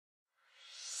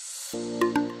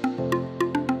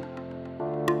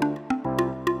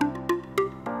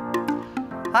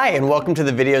Hi, and welcome to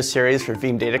the video series for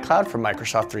Veeam Data Cloud from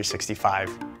Microsoft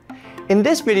 365. In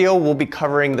this video, we'll be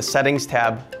covering the Settings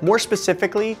tab, more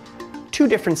specifically, two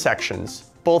different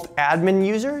sections, both admin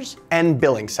users and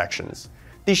billing sections.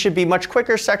 These should be much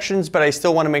quicker sections, but I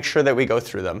still want to make sure that we go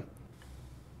through them.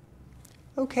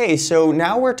 Okay, so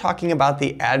now we're talking about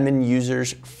the admin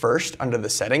users first under the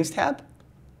Settings tab.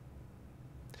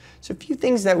 So a few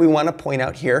things that we want to point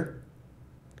out here.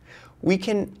 We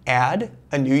can add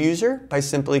a new user by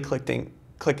simply clicking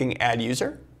Add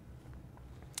User,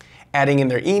 adding in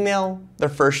their email, their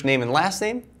first name and last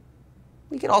name.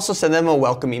 We can also send them a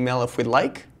welcome email if we'd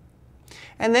like,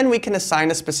 and then we can assign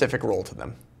a specific role to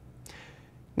them.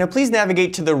 Now please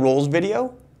navigate to the roles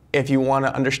video if you want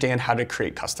to understand how to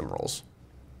create custom roles.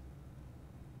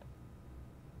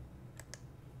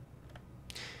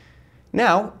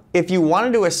 Now, if you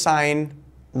wanted to assign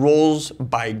roles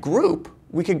by group,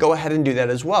 we could go ahead and do that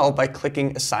as well by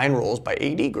clicking Assign Roles by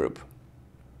AD Group.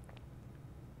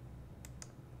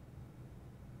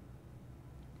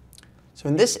 So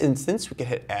in this instance, we could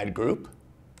hit Add Group,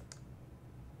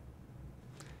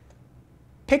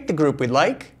 pick the group we'd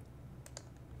like,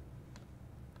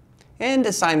 and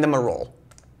assign them a role.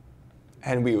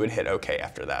 And we would hit OK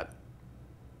after that.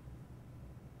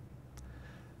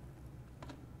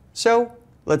 So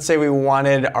let's say we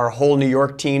wanted our whole New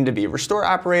York team to be restore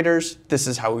operators. This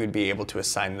is how we would be able to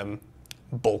assign them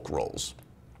bulk roles.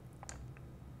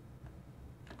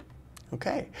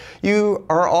 Okay. You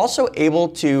are also able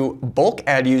to bulk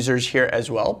add users here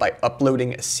as well by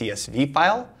uploading a CSV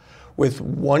file with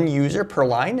one user per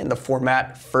line in the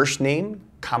format first name,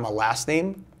 comma last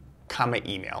name, comma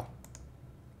email.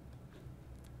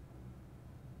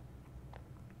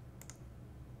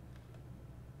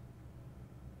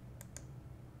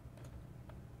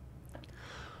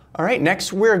 All right,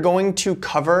 next we're going to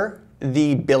cover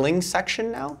the billing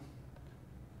section now.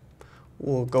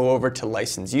 We'll go over to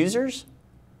license users.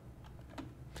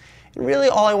 And really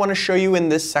all I want to show you in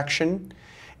this section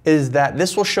is that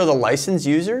this will show the license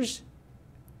users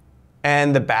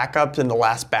and the backups and the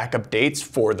last backup dates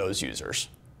for those users.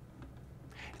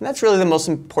 And that's really the most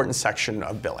important section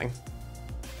of billing.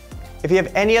 If you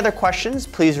have any other questions,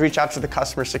 please reach out to the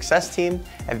customer success team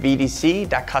at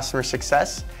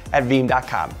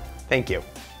vdc.customersuccess@veeam.com. Thank you.